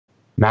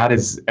Matt,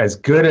 is as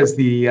good as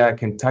the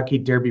Kentucky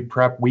Derby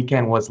prep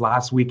weekend was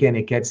last weekend.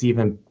 It gets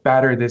even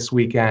better this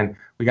weekend.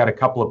 We got a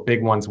couple of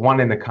big ones, one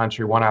in the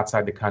country, one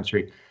outside the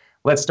country.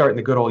 Let's start in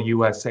the good old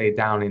USA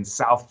down in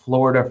South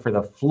Florida for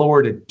the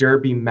Florida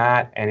Derby,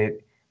 Matt, and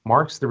it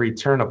marks the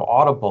return of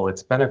Audible.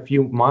 It's been a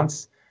few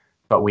months,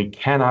 but we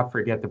cannot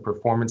forget the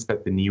performance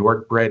that the New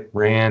York Brit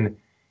ran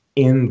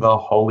in the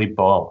Holy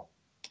Bull.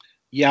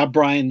 Yeah,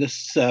 Brian,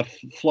 this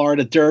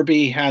Florida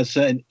Derby has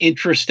an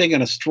interesting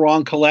and a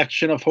strong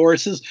collection of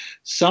horses.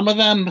 Some of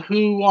them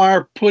who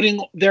are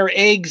putting their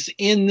eggs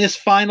in this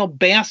final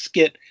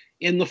basket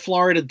in the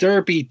Florida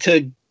Derby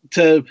to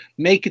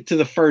make it to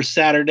the first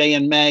Saturday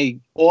in May.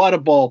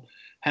 Audible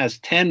has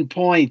 10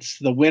 points.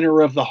 The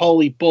winner of the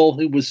Holy Bull,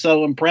 who was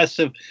so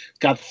impressive,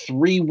 got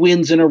 3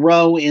 wins in a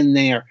row in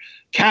there.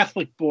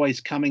 Catholic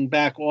Boys coming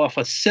back off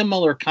a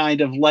similar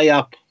kind of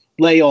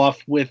layoff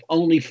with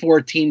only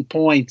 14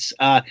 points.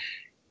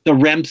 The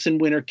Remsen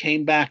winner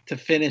came back to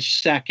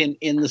finish second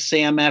in the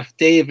Sam F.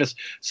 Davis.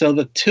 So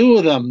the two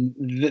of them,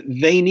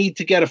 they need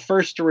to get a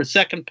first or a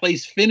second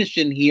place finish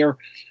in here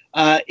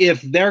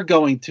if they're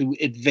going to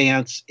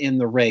advance in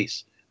the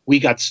race. We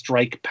got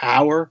Strike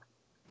Power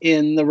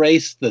in the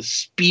race, the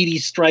speedy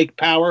Strike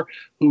Power,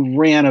 who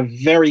ran a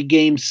very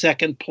game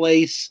second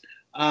place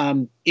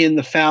in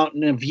the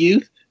Fountain of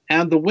Youth.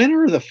 And the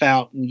winner of the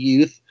Fountain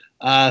Youth,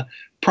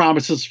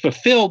 Promises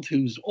Fulfilled,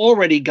 who's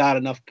already got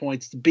enough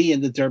points to be in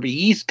the Derby.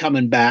 He's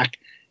coming back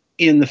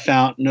in the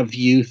Fountain of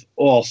Youth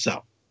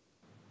also.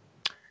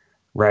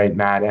 Right,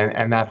 Matt.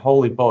 And that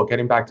Holy Bull,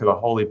 getting back to the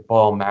Holy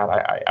Bull, Matt,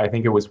 I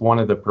think it was one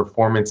of the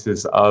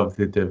performances of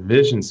the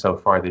division so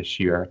far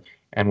this year.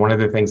 And one of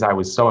the things I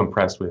was so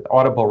impressed with,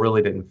 Audible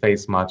really didn't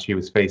face much. He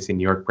was facing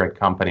New York Bred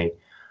Company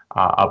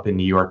up in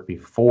New York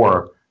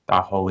before the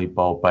Holy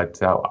Bull,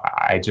 but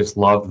I just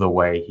love the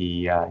way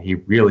he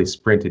really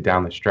sprinted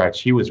down the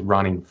stretch. He was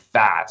running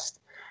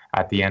fast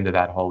at the end of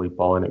that Holy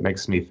Bull, and it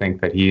makes me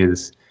think that he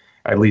is,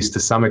 at least to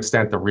some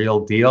extent, the real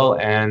deal.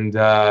 And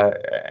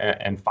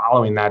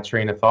following that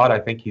train of thought, I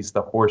think he's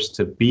the horse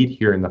to beat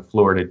here in the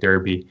Florida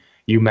Derby.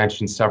 You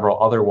mentioned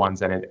several other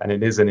ones, and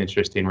it is an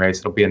interesting race.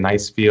 It'll be a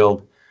nice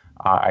field.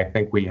 I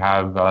think we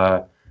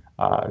have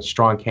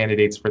strong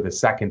candidates for the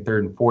second,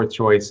 third, and fourth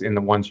choice in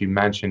the ones you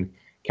mentioned.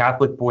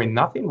 Catholic Boy,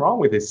 nothing wrong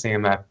with his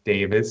Sam F.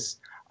 Davis.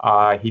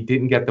 He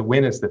didn't get the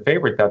win as the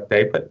favorite that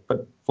day,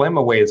 but Flame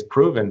Away has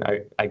proven,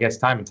 I guess,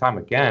 time and time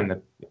again,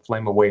 that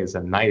Flame Away is a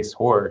nice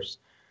horse.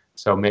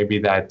 So maybe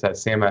that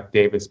Sam F.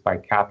 Davis by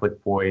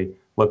Catholic Boy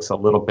looks a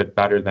little bit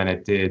better than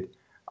it did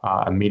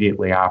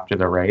immediately after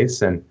the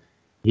race. And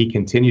he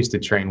continues to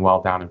train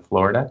well down in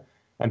Florida.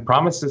 And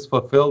Promises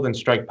Fulfilled and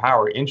Strike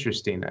Power,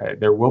 interesting.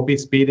 There will be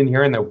speed in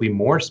here, and there will be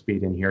more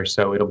speed in here.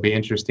 So it'll be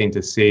interesting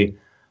to see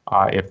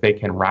if they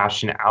can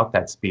ration out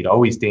that speed.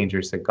 Always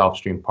dangerous at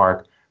Gulfstream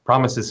Park.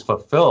 Promises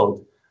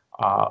Fulfilled,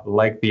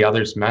 like the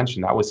others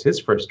mentioned, that was his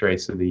first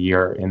race of the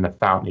year in the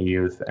Fountain of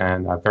Youth,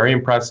 and very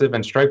impressive.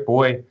 And Strike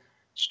Power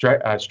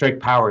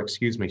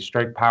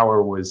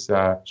was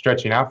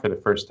stretching out for the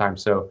first time,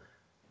 so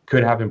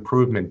could have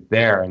improvement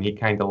there. And he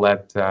kind of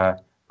let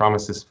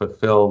Promises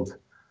Fulfilled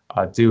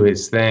do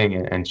his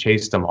thing and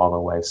chased him all the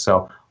way.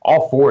 So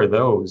all 4 of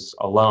those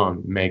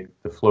alone make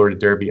the Florida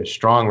Derby a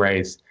strong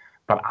race.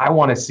 But I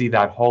want to see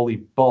that Holy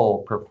Bull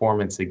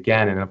performance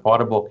again. And if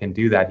Audible can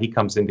do that, he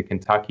comes into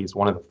Kentucky as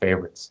one of the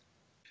favorites.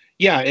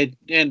 Yeah,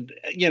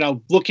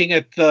 looking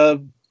at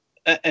the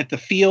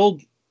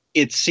field,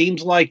 it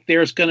seems like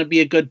there's going to be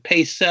a good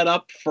pace set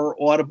up for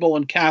Audible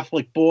and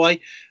Catholic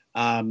Boy.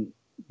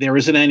 There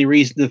isn't any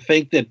reason to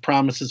think that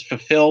Promises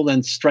Fulfilled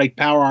and Strike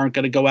Power aren't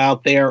going to go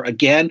out there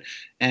again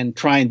and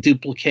try and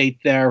duplicate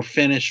their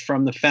finish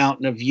from the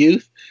Fountain of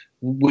Youth,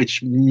 which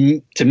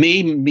to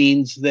me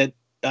means that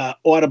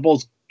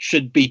Audible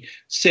should be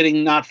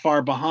sitting not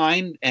far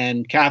behind,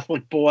 and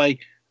Catholic Boy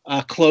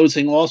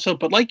closing also.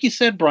 But like you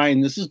said, Brian,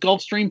 this is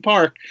Gulfstream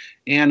Park,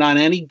 and on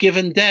any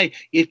given day,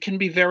 it can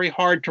be very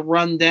hard to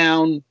run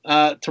down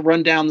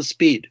the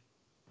speed.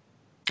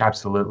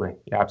 Absolutely.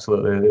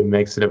 It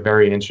makes it a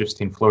very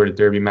interesting Florida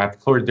Derby, Matt. The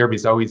Florida Derby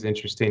is always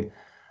interesting.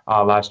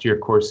 Last year,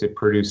 of course, it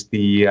produced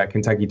the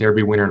Kentucky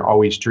Derby winner in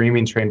Always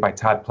Dreaming, trained by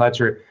Todd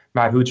Pletcher.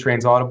 Matt, who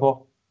trains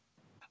Audible?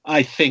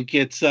 I think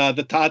it's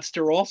the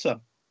Toddster also.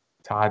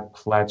 Todd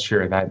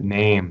Pletcher, that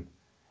name.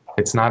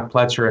 It's not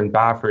Pletcher and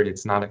Baffert.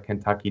 It's not a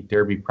Kentucky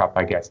Derby prep,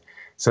 I guess.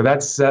 So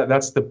that's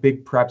the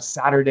big prep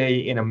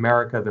Saturday in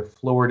America, the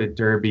Florida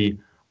Derby,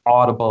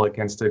 Audible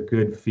against a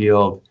good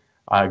field.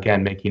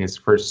 Again, making his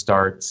first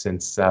start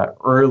since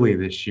early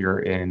this year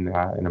in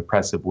an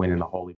impressive win in the Holy